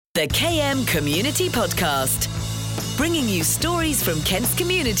The KM Community Podcast, bringing you stories from Kent's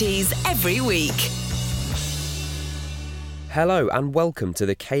communities every week. Hello and welcome to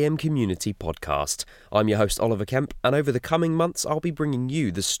the KM Community Podcast. I'm your host Oliver Kemp, and over the coming months I'll be bringing you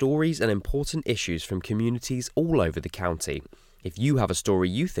the stories and important issues from communities all over the county. If you have a story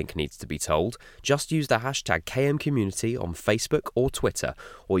you think needs to be told, just use the hashtag KMCommunity on Facebook or Twitter,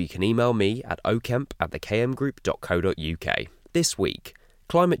 or you can email me at okemp@thekmgroup.co.uk. This week,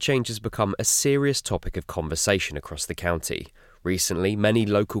 climate change has become a serious topic of conversation across the county. Recently, many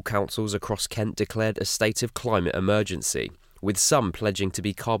local councils across Kent declared a state of climate emergency, with some pledging to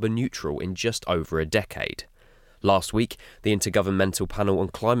be carbon neutral in just over a decade. Last week, the Intergovernmental Panel on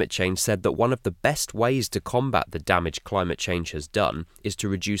Climate Change said that one of the best ways to combat the damage climate change has done is to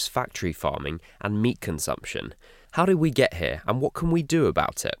reduce factory farming and meat consumption. How did we get here, and what can we do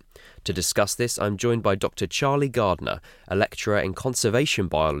about it? To discuss this, I'm joined by Dr Charlie Gardner, a lecturer in conservation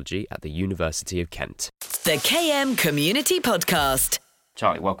biology at the University of Kent. The KM Community Podcast.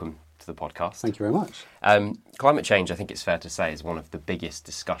 Charlie, welcome to the podcast. Thank you very much. Climate change, I think it's fair to say, is one of the biggest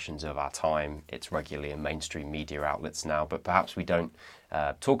discussions of our time. It's regularly in mainstream media outlets now, but perhaps we don't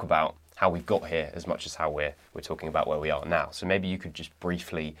talk about how we've got here as much as how we're talking about where we are now. So maybe you could just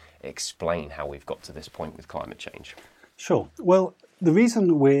briefly explain how we've got to this point with climate change. Sure. Well, the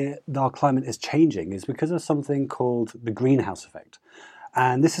reason our climate is changing is because of something called the greenhouse effect.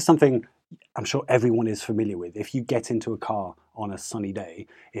 And this is something I'm sure everyone is familiar with. If you get into a car on a sunny day,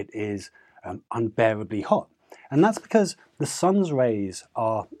 it is unbearably hot. And that's because the sun's rays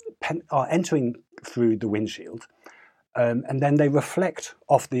are entering through the windshield, and then they reflect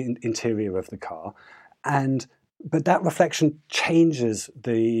off the interior of the car. But that reflection changes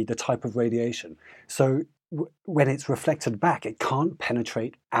the type of radiation. So when it's reflected back, it can't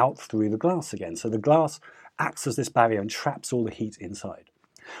penetrate out through the glass again. So the glass acts as this barrier and traps all the heat inside.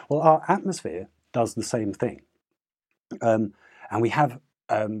 Well, our atmosphere does the same thing. And we have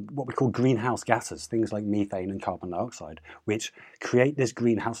what we call greenhouse gases, things like methane and carbon dioxide, which create this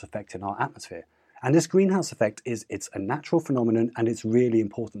greenhouse effect in our atmosphere. And this greenhouse effect it's a natural phenomenon, and it's really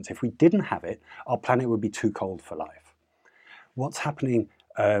important. If we didn't have it, our planet would be too cold for life. What's happening,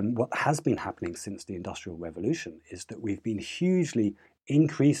 what has been happening since the Industrial Revolution is that we've been hugely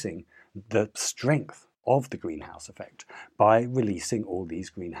increasing the strength of the greenhouse effect by releasing all these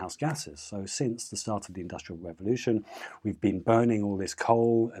greenhouse gases. So since the start of the Industrial Revolution, we've been burning all this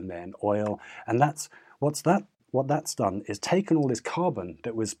coal and then oil, and what that's done is taken all this carbon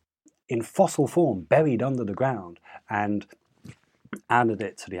that was in fossil form buried under the ground and added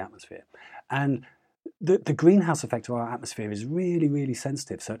it to the atmosphere. And the greenhouse effect of our atmosphere is really, really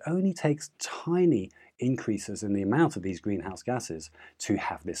sensitive, so it only takes tiny increases in the amount of these greenhouse gases to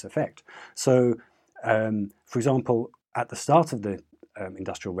have this effect. So for example, at the start of the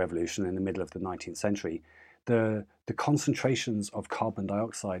Industrial Revolution in the middle of the 19th century, the concentrations of carbon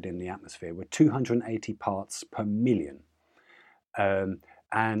dioxide in the atmosphere were 280 parts per million.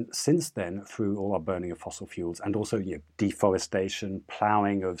 And since then, through all our burning of fossil fuels and also deforestation,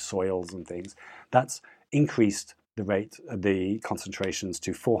 ploughing of soils and things, that's increased the concentrations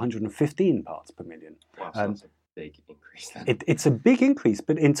to 415 parts per million. Wow, so that's a big increase then. It's a big increase,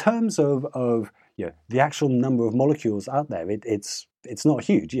 but in terms of the actual number of molecules out there, it's not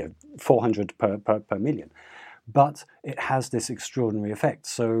huge, 400 per million. But it has this extraordinary effect.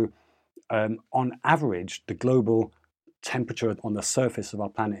 So on average, the global temperature on the surface of our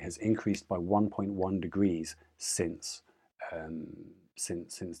planet has increased by 1.1 degrees since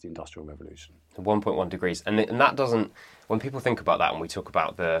the Industrial Revolution. 1.1 degrees, and that doesn't. When people think about that, and we talk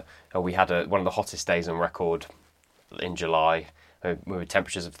about we had one of the hottest days on record in July, with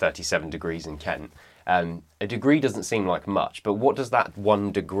temperatures of 37 degrees in Kent. A degree doesn't seem like much, but what does that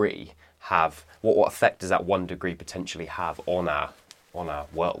 1 degree have? What effect does that 1 degree potentially have on our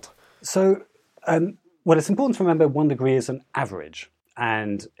world? So, well, it's important to remember 1 degree is an average,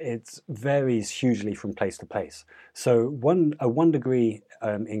 and it varies hugely from place to place. So a 1 degree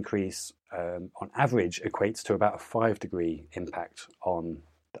increase on average equates to about a 5 degree impact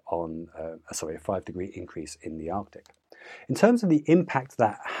a 5 degree increase in the Arctic. In terms of the impact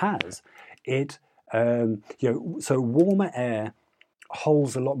that has, so warmer air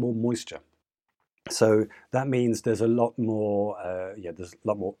holds a lot more moisture. So that means there's a lot more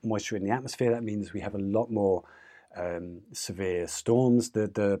moisture in the atmosphere. That means we have a lot more severe storms.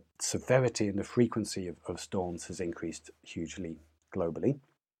 The severity and the frequency of storms has increased hugely globally.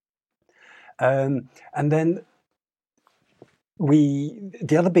 And then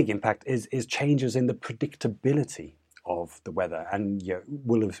the other big impact is changes in the predictability of the weather, and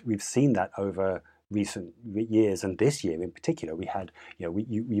we've seen that over recent years, and this year in particular, we had,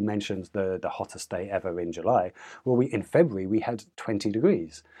 you mentioned the hottest day ever in July. Well, in February we had 20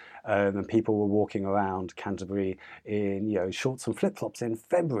 degrees, and people were walking around Canterbury in shorts and flip-flops in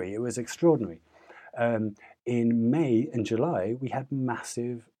February. It was extraordinary. In May and July we had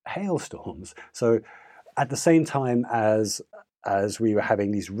massive hailstorms. So at the same time as we were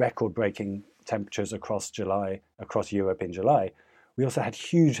having these record-breaking temperatures across Europe in July, we also had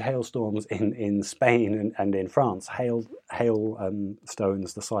huge hailstorms in Spain and in France,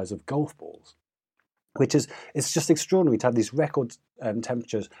 stones the size of golf balls, it's just extraordinary to have these record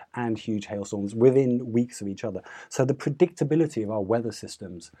temperatures and huge hailstorms within weeks of each other. So the predictability of our weather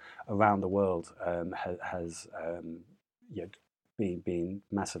systems around the world has been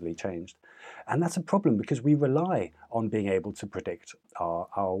massively changed. And that's a problem because we rely on being able to predict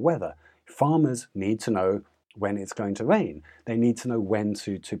our weather. Farmers need to know when it's going to rain. They need to know when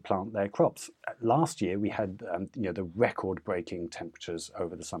to plant their crops. Last year we had the record-breaking temperatures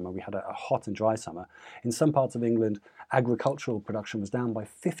over the summer. We had a hot and dry summer. In some parts of England, agricultural production was down by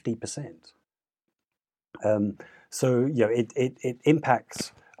 50%. So it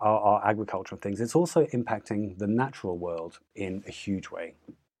impacts our agricultural things. It's also impacting the natural world in a huge way.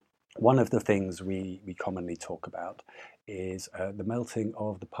 One of the things we commonly talk about is the melting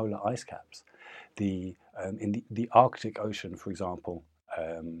of the polar ice caps. In the Arctic Ocean, for example,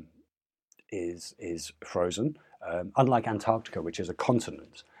 is frozen. Unlike Antarctica, which is a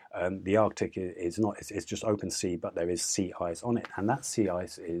continent, the Arctic is not. It's just open sea, but there is sea ice on it, and that sea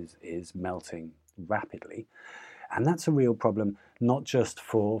ice is melting rapidly, and that's a real problem, not just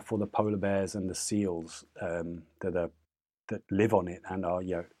for the polar bears and the seals that live on it and are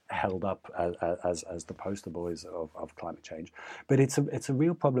held up as the poster boys of climate change, but it's a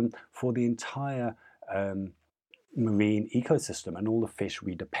real problem for the entire marine ecosystem and all the fish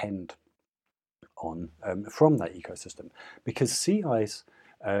we depend on from that ecosystem, because sea ice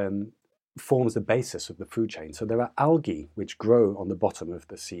forms the basis of the food chain. So there are algae which grow on the bottom of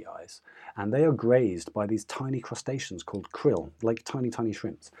the sea ice, and they are grazed by these tiny crustaceans called krill, like tiny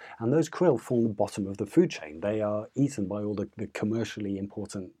shrimps. And those krill form the bottom of the food chain. They are eaten by all the commercially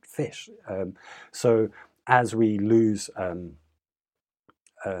important fish. So as we lose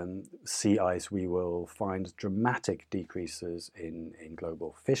sea ice, we will find dramatic decreases in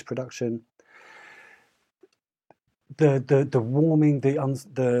global fish production. The warming,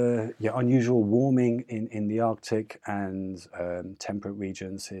 the unusual warming in the Arctic and temperate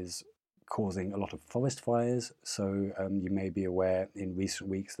regions is causing a lot of forest fires. So you may be aware in recent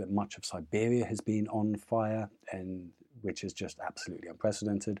weeks that much of Siberia has been on fire, and which is just absolutely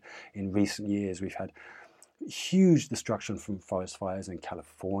unprecedented. In recent years, we've had huge destruction from forest fires in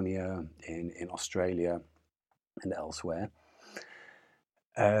California, in Australia, and elsewhere.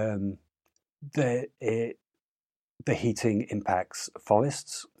 The heating impacts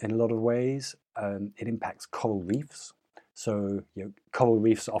forests in a lot of ways. It impacts coral reefs. So coral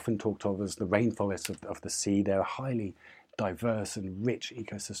reefs are often talked of as the rainforests of the sea. They're a highly diverse and rich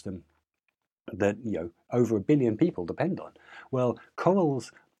ecosystem that over 1 billion people depend on. Well,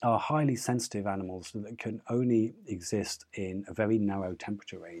 corals are highly sensitive animals that can only exist in a very narrow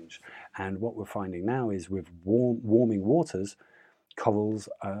temperature range. And what we're finding now is with warming waters, coral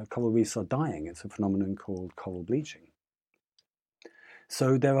reefs are dying. It's a phenomenon called coral bleaching.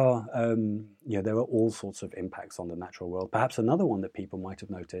 So there are all sorts of impacts on the natural world. Perhaps another one that people might have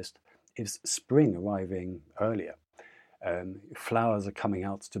noticed is spring arriving earlier. Flowers are coming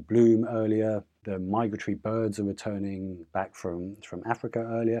out to bloom earlier. The migratory birds are returning back from Africa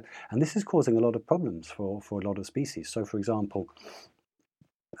earlier, and this is causing a lot of problems for a lot of species. So, for example,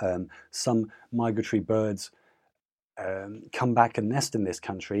 some migratory birds come back and nest in this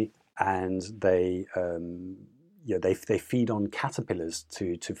country, and they feed on caterpillars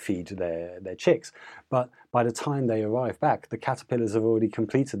to feed their chicks. But by the time they arrive back, the caterpillars have already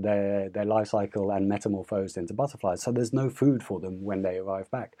completed their life cycle and metamorphosed into butterflies. So there's no food for them when they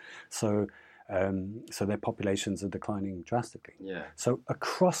arrive back. So their populations are declining drastically. Yeah. So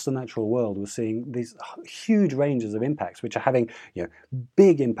across the natural world, we're seeing these huge ranges of impacts, which are having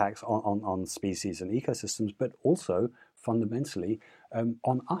big impacts on species and ecosystems, but also fundamentally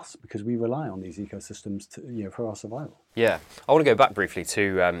on us, because we rely on these ecosystems for our survival. Yeah, I want to go back briefly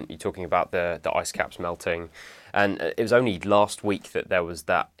to you talking about the ice caps melting, and it was only last week that there was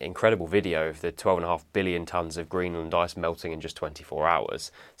that incredible video of the 12.5 billion tonnes of Greenland ice melting in just 24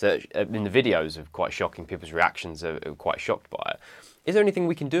 hours. So in the videos are quite shocking. People's reactions are quite shocked by it. Is there anything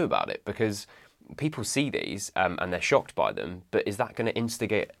we can do about it? Because people see these and they're shocked by them, but is that going to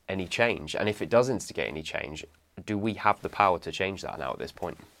instigate any change? And if it does instigate any change, do we have the power to change that now at this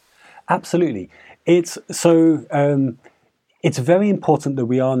point? Absolutely. It's so. It's very important that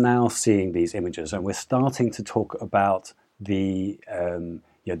we are now seeing these images, and we're starting to talk about the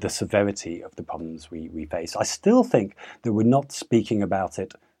the severity of the problems we face. I still think that we're not speaking about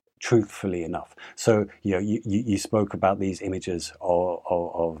it truthfully enough. So you spoke about these images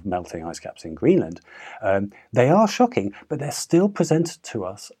of melting ice caps in Greenland. They are shocking, but they're still presented to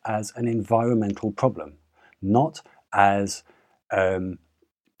us as an environmental problem, not as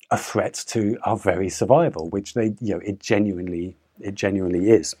a threat to our very survival, which it genuinely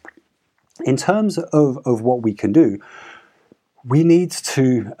is. In terms of what we can do, we need to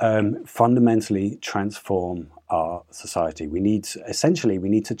fundamentally transform our society. We need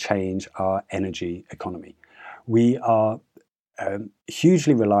to change our energy economy. We are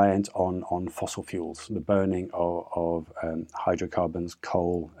hugely reliant on fossil fuels, the burning of hydrocarbons,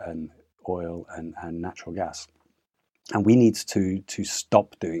 coal and oil and natural gas. And we need to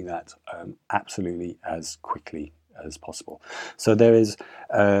stop doing that absolutely as quickly as possible. So there is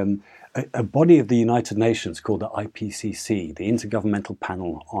a body of the United Nations called the IPCC, the Intergovernmental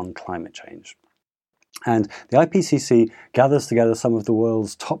Panel on Climate Change. And the IPCC gathers together some of the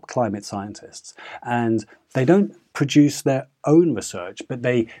world's top climate scientists, and they don't produce their own research, but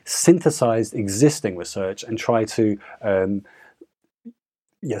they synthesize existing research and try to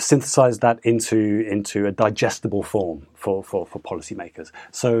synthesize that into a digestible form for policymakers.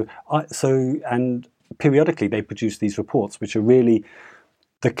 And periodically they produce these reports, which are really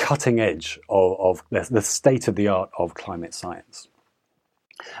the cutting edge of the state of the art of climate science.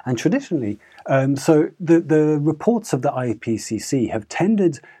 And traditionally, so the reports of the IPCC have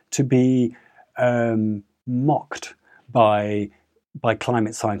tended to be mocked by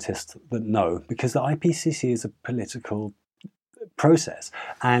climate scientists that know, because the IPCC is a political process.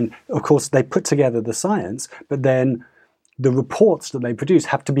 And of course, they put together the science, but then the reports that they produce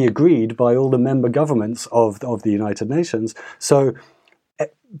have to be agreed by all the member governments of the United Nations. So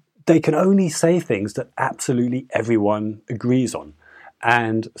they can only say things that absolutely everyone agrees on.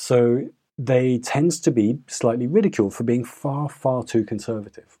 And so they tend to be slightly ridiculed for being far, far too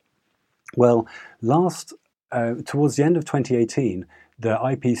conservative. Well, towards the end of 2018, the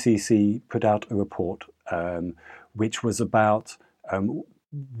IPCC put out a report which was about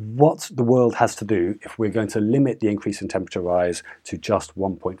what the world has to do if we're going to limit the increase in temperature rise to just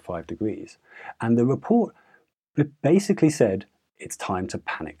 1.5 degrees. And the report basically said, it's time to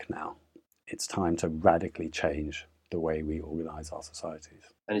panic now. It's time to radically change the way we organise our societies.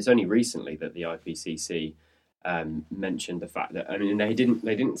 And it's only recently that the IPCC mentioned the fact that, I mean, they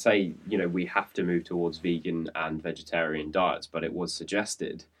didn't say, we have to move towards vegan and vegetarian diets, but it was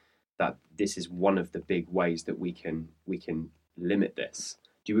suggested that this is one of the big ways that we can limit this.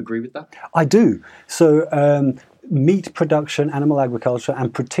 Do you agree with that? I do. So meat production, animal agriculture,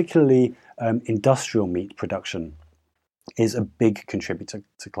 and particularly industrial meat production is a big contributor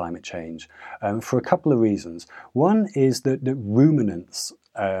to climate change for a couple of reasons. One is that ruminants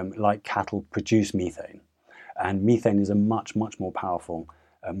like cattle produce methane, and methane is a much, much more powerful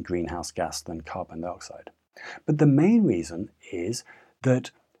greenhouse gas than carbon dioxide. But the main reason is that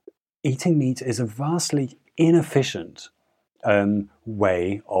eating meat is a vastly inefficient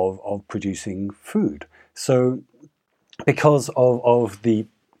way of producing food. So because of the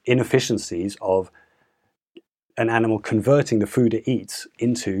inefficiencies of an animal converting the food it eats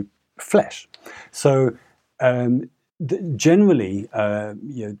into flesh. So generally,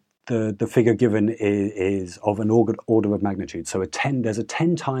 the figure given is of an order of magnitude. So there's a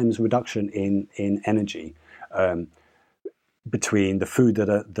 10 times reduction in energy between the food that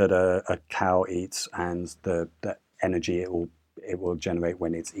a cow eats and the energy it will generate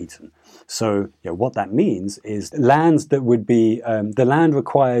when it's eaten. So what that means is lands that would be the land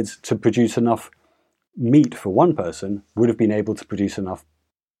required to produce enough meat for one person would have been able to produce enough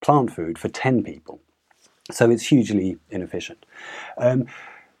plant food for 10 people. So it's hugely inefficient.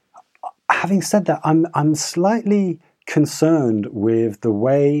 Having said that, I'm slightly concerned with the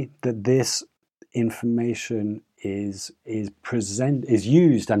way that this information is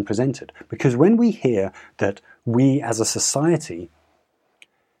used and presented, because when we hear that we as a society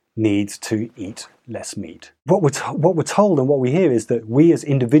need to eat less meat, what we're told and what we hear is that we as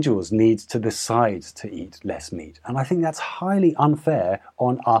individuals need to decide to eat less meat. And I think that's highly unfair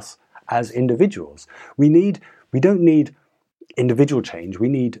on us as individuals. We don't need individual change, we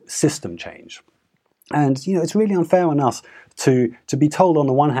need system change. And it's really unfair on us to be told on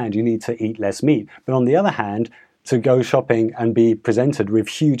the one hand you need to eat less meat, but on the other hand to go shopping and be presented with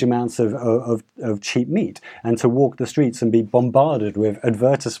huge amounts of cheap meat, and to walk the streets and be bombarded with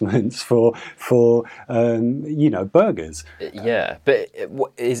advertisements for burgers. Yeah, but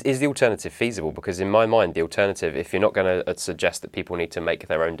is the alternative feasible? Because in my mind, the alternative, if you're not going to suggest that people need to make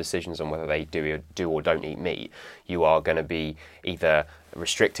their own decisions on whether they do or don't eat meat, you are going to be either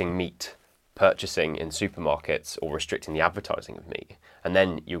restricting meat purchasing in supermarkets or restricting the advertising of meat. And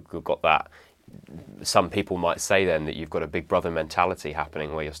then you've got that. Some people might say then that you've got a big brother mentality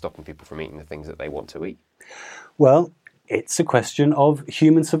happening where you're stopping people from eating the things that they want to eat. Well, it's a question of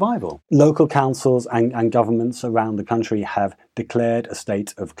human survival. Local councils and governments around the country have declared a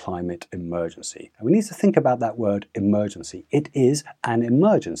state of climate emergency. And we need to think about that word emergency. It is an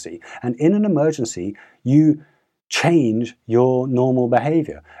emergency. And in an emergency, you change your normal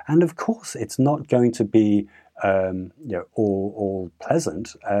behavior. And of course, it's not going to be all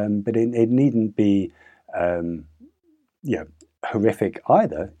pleasant, but it needn't be horrific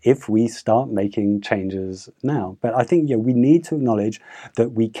either if we start making changes now. But I think we need to acknowledge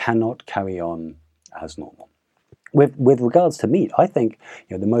that we cannot carry on as normal. With regards to meat, I think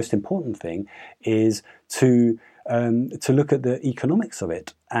the most important thing is to look at the economics of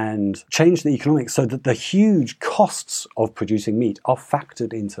it and change the economics so that the huge costs of producing meat are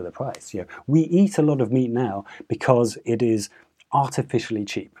factored into the price. We eat a lot of meat now because it is artificially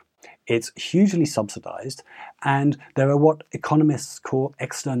cheap. It's hugely subsidized, and there are what economists call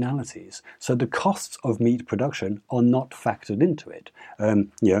externalities. So the costs of meat production are not factored into it.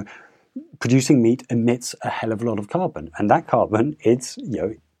 Producing meat emits a hell of a lot of carbon, and that carbon, it's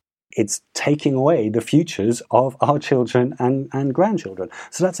taking away the futures of our children and grandchildren.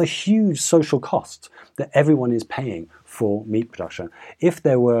 So that's a huge social cost that everyone is paying for meat production. If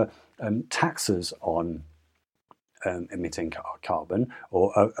there were taxes on emitting carbon,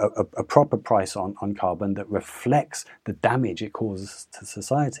 or a proper price on carbon that reflects the damage it causes to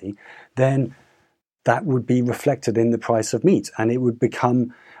society, then that would be reflected in the price of meat, and it would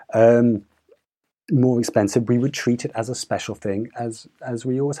become more expensive. We would treat it as a special thing, as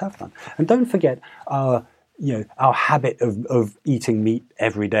we always have done. And don't forget our habit of eating meat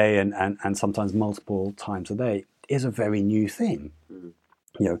every day and sometimes multiple times a day is a very new thing.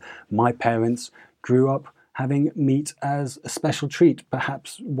 My parents grew up having meat as a special treat,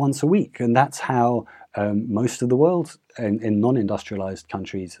 perhaps once a week, and that's how most of the world in non-industrialized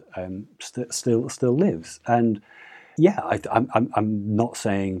countries still lives. And I'm not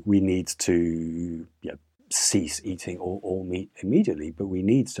saying we need to cease eating all meat immediately, but we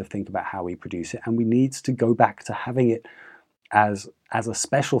need to think about how we produce it, and we need to go back to having it as a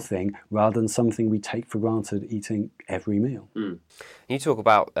special thing rather than something we take for granted eating every meal. You talk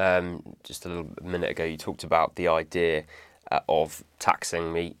about, just a little minute ago, you talked about the idea of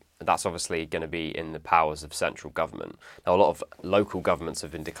taxing meat. That's obviously going to be in the powers of central government. Now, a lot of local governments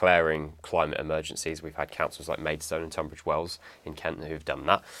have been declaring climate emergencies. We've had councils like Maidstone and Tunbridge Wells in Kent who've done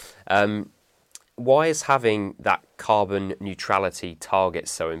that. Why is having that carbon neutrality target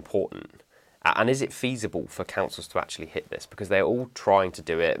so important? And is it feasible for councils to actually hit this? Because they're all trying to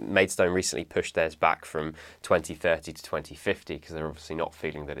do it. Maidstone recently pushed theirs back from 2030 to 2050 because they're obviously not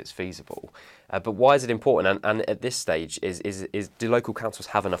feeling that it's feasible. But why is it important? And at this stage, do local councils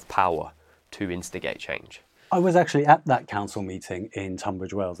have enough power to instigate change? I was actually at that council meeting in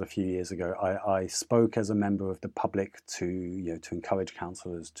Tunbridge Wells a few years ago. I spoke as a member of the public to encourage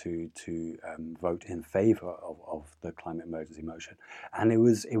councillors to vote in favour of the climate emergency motion, and it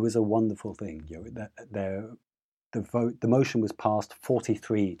was a wonderful thing. The motion was passed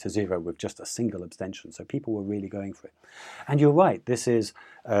 43-0 with just a single abstention, so people were really going for it. And you're right, this is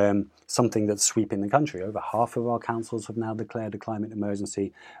something that's sweeping the country. Over half of our councils have now declared a climate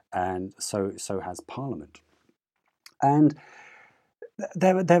emergency, and so has Parliament. And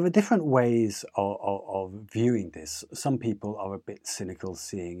there are different ways of viewing this. Some people are a bit cynical,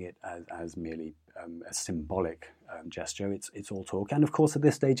 seeing it as merely a symbolic gesture. It's all talk. And of course, at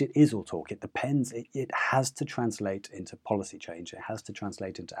this stage, it is all talk. It depends. It has to translate into policy change. It has to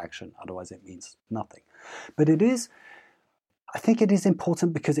translate into action. Otherwise, it means nothing. But I think it is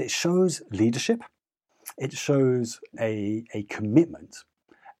important because it shows leadership. It shows a commitment.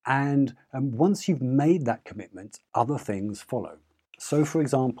 And once you've made that commitment, other things follow. So, for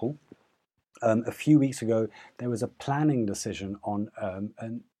example, a few weeks ago, there was a planning decision on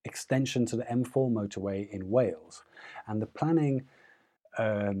an extension to the M4 motorway in Wales. And the planning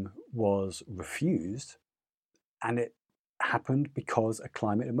was refused, and it happened because a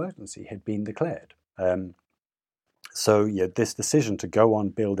climate emergency had been declared. This decision to go on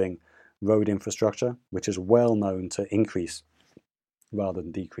building road infrastructure, which is well known to increase rather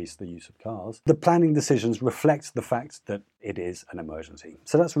than decrease the use of cars. The planning decisions reflect the fact that it is an emergency.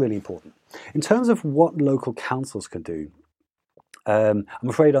 So that's really important. In terms of what local councils can do, I'm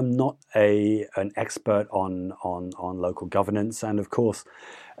afraid I'm not an expert on local governance, and of course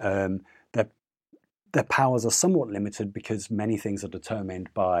their powers are somewhat limited because many things are determined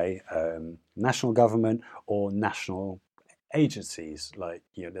by national government or national agencies. Like,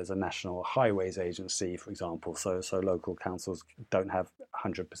 there's a national highways agency, for example, so local councils don't have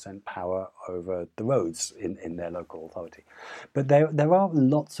 100% power over the roads in their local authority. But there are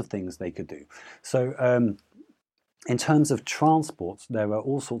lots of things they could do. So in terms of transport, there are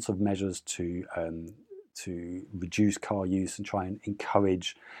all sorts of measures to reduce car use and try and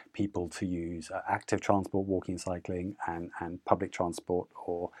encourage people to use active transport, walking, cycling, and public transport,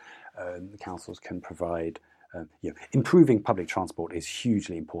 or councils can provide. Improving public transport is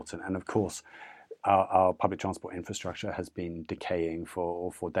hugely important, and of course our public transport infrastructure has been decaying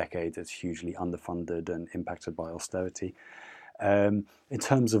for decades. It's hugely underfunded and impacted by austerity. In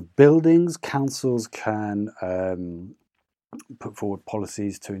terms of buildings, councils can put forward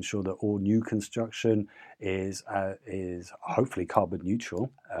policies to ensure that all new construction is hopefully carbon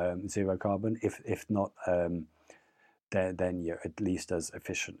neutral, zero carbon. If not, then you're at least as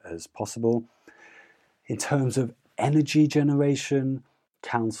efficient as possible. In terms of energy generation,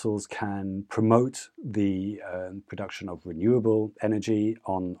 councils can promote the production of renewable energy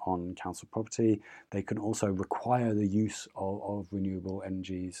on council property. They can also require the use of renewable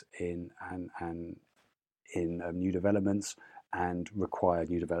energies in new developments, and require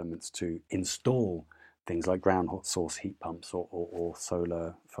new developments to install things like ground source heat pumps or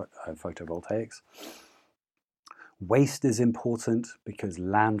solar photovoltaics. Waste is important because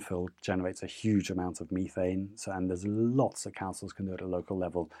landfill generates a huge amount of methane, and there's lots that councils can do at a local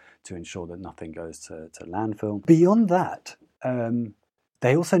level to ensure that nothing goes to landfill. Beyond that,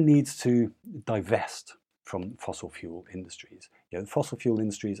 they also need to divest from fossil fuel industries. Fossil fuel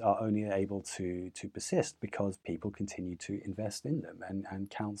industries are only able to persist because people continue to invest in them,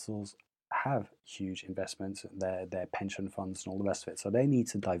 and councils have huge investments, their pension funds and all the rest of it. So they need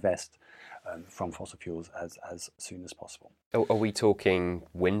to divest from fossil fuels as soon as possible. Are we talking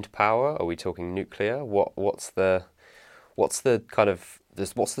wind power? Are we talking nuclear? What's the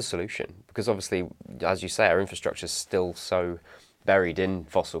solution? Because obviously, as you say, our infrastructure is still so buried in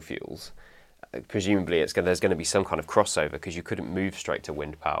fossil fuels. Presumably there's going to be some kind of crossover, because you couldn't move straight to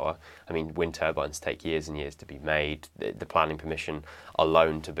wind power. I mean, wind turbines take years and years to be made. The planning permission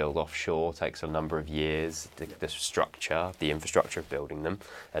alone to build offshore takes a number of years. The structure, the infrastructure of building them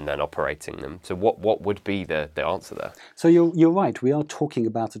and then operating them. So what would be the answer there? So you're right. We are talking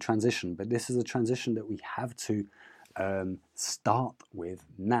about a transition, but this is a transition that we have to start with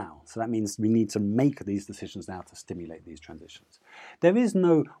now. So that means we need to make these decisions now to stimulate these transitions. There is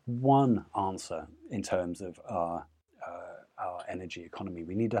no one answer in terms of our energy economy.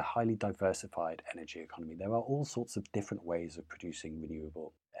 We need a highly diversified energy economy. There are all sorts of different ways of producing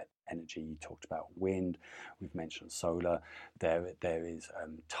renewable energy. You talked about wind, we've mentioned solar, there is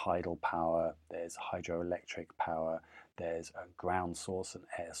tidal power, there's hydroelectric power, there's ground source and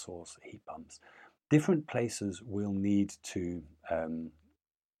air source heat pumps. Different places will need to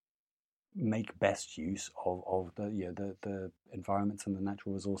make best use of the environments and the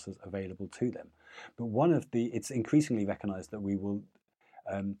natural resources available to them. But it's increasingly recognized that we will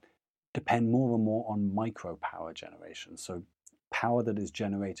depend more and more on micro power generation. So power that is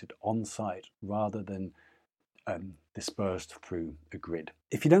generated on site rather than dispersed through a grid.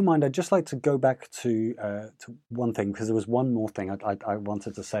 If you don't mind, I'd just like to go back to one thing, because there was one more thing I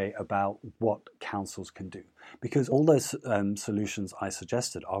wanted to say about what councils can do. Because all those solutions I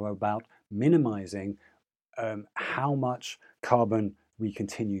suggested are about minimizing how much carbon we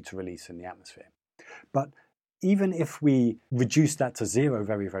continue to release in the atmosphere. But even if we reduce that to zero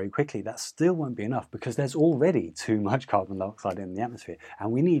very, very quickly, that still won't be enough, because there's already too much carbon dioxide in the atmosphere,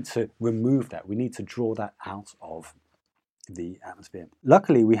 and we need to remove that. We need to draw that out of the atmosphere.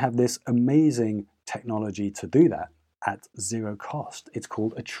 Luckily, we have this amazing technology to do that at zero cost. It's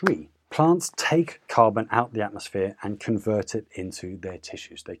called a tree. Plants take carbon out the atmosphere and convert it into their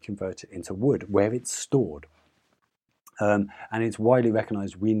tissues. They convert it into wood, where it's stored. And it's widely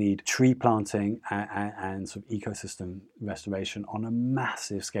recognized we need tree planting and sort of ecosystem restoration on a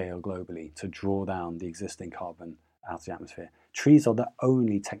massive scale globally to draw down the existing carbon out of the atmosphere. Trees are the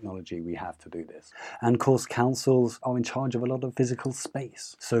only technology we have to do this. And of course, councils are in charge of a lot of physical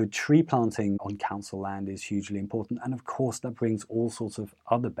space. So tree planting on council land is hugely important. And of course, that brings all sorts of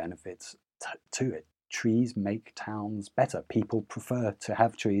other benefits to it. trees make towns better. People prefer to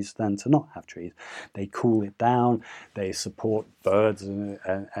have trees than to not have trees. They cool it down. They support birds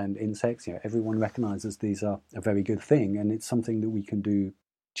and insects. Everyone recognises these are a very good thing, and it's something that we can do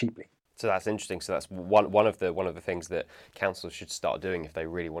cheaply. So that's interesting. So that's one of the things that councils should start doing if they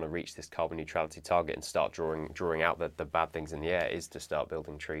really want to reach this carbon neutrality target and start drawing out the bad things in the air, is to start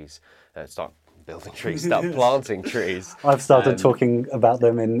building trees, start planting trees. I've started talking about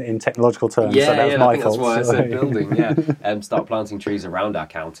them in technological terms. Yeah, so that was my I think fault. That's why I said building. Yeah, start planting trees around our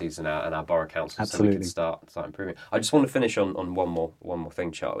counties and our borough councils. Absolutely. So we can start improving. I just want to finish on one more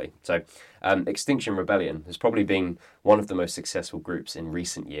thing, Charlie. So, Extinction Rebellion has probably been one of the most successful groups in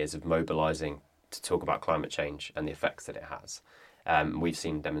recent years of mobilising to talk about climate change and the effects that it has. We've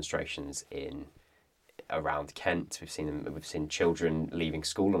seen demonstrations around Kent. We've seen children leaving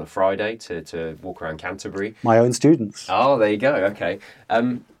school on a Friday to walk around Canterbury. My own students. Oh, there you go. Okay.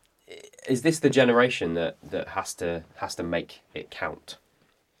 Is this the generation that has to make it count?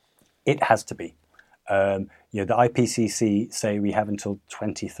 It has to be. The IPCC say we have until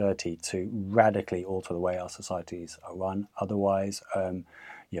 2030 to radically alter the way our societies are run. Otherwise,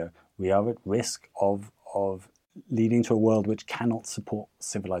 we are at risk of leading to a world which cannot support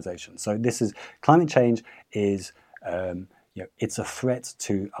civilization. So climate change is, it's a threat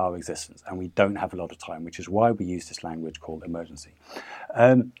to our existence, and we don't have a lot of time, which is why we use this language called emergency.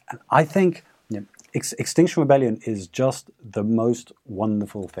 And I think Extinction Rebellion is just the most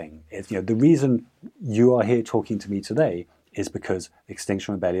wonderful thing. The reason you are here talking to me today is because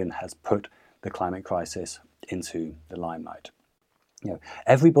Extinction Rebellion has put the climate crisis into the limelight.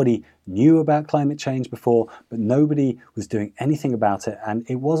 Everybody knew about climate change before, but nobody was doing anything about it, and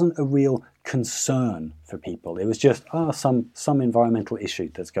it wasn't a real concern for people. It was just some environmental issue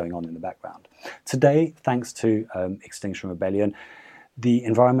that's going on in the background. Today, thanks to Extinction Rebellion, the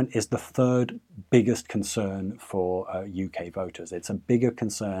environment is the third biggest concern for UK voters. It's a bigger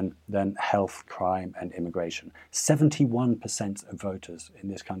concern than health, crime and immigration. 71% of voters in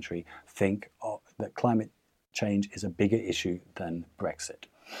this country think that climate change is a bigger issue than Brexit.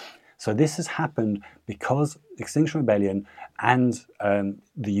 So this has happened because Extinction Rebellion and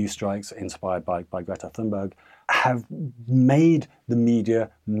the youth strikes inspired by Greta Thunberg have made the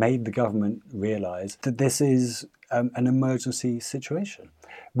media, made the government realise that this is an emergency situation.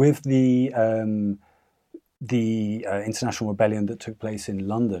 With the international rebellion that took place in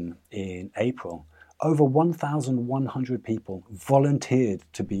London in April, over 1,100 people volunteered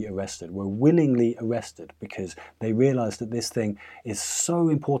to be arrested, were willingly arrested because they realised that this thing is so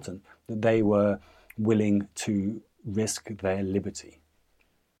important that they were willing to risk their liberty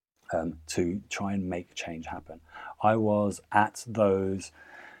to try and make change happen. I was at that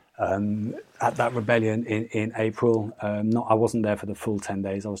rebellion in April. I wasn't there for the full 10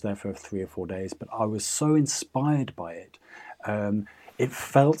 days. I was there for 3 or 4 days, but I was so inspired by it. It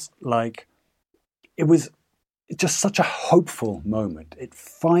felt like it was just such a hopeful moment. It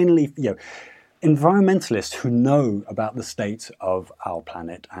finally, environmentalists who know about the state of our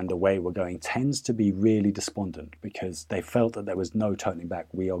planet and the way we're going tends to be really despondent because they felt that there was no turning back.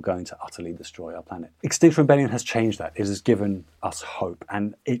 We are going to utterly destroy our planet. Extinction Rebellion has changed that. It has given us hope,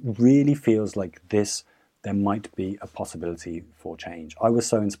 and it really feels like there might be a possibility for change. I was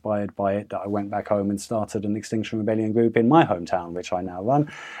so inspired by it that I went back home and started an Extinction Rebellion group in my hometown, which I now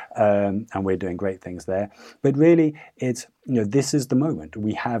run, and we're doing great things there. But really, this is the moment.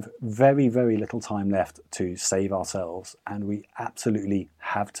 We have very, very little time left to save ourselves, and we absolutely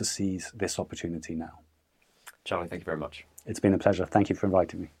have to seize this opportunity now. Charlie, thank you very much. It's been a pleasure. Thank you for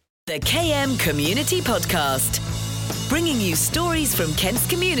inviting me. The KM Community Podcast, bringing you stories from Kent's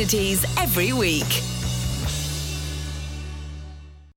communities every week.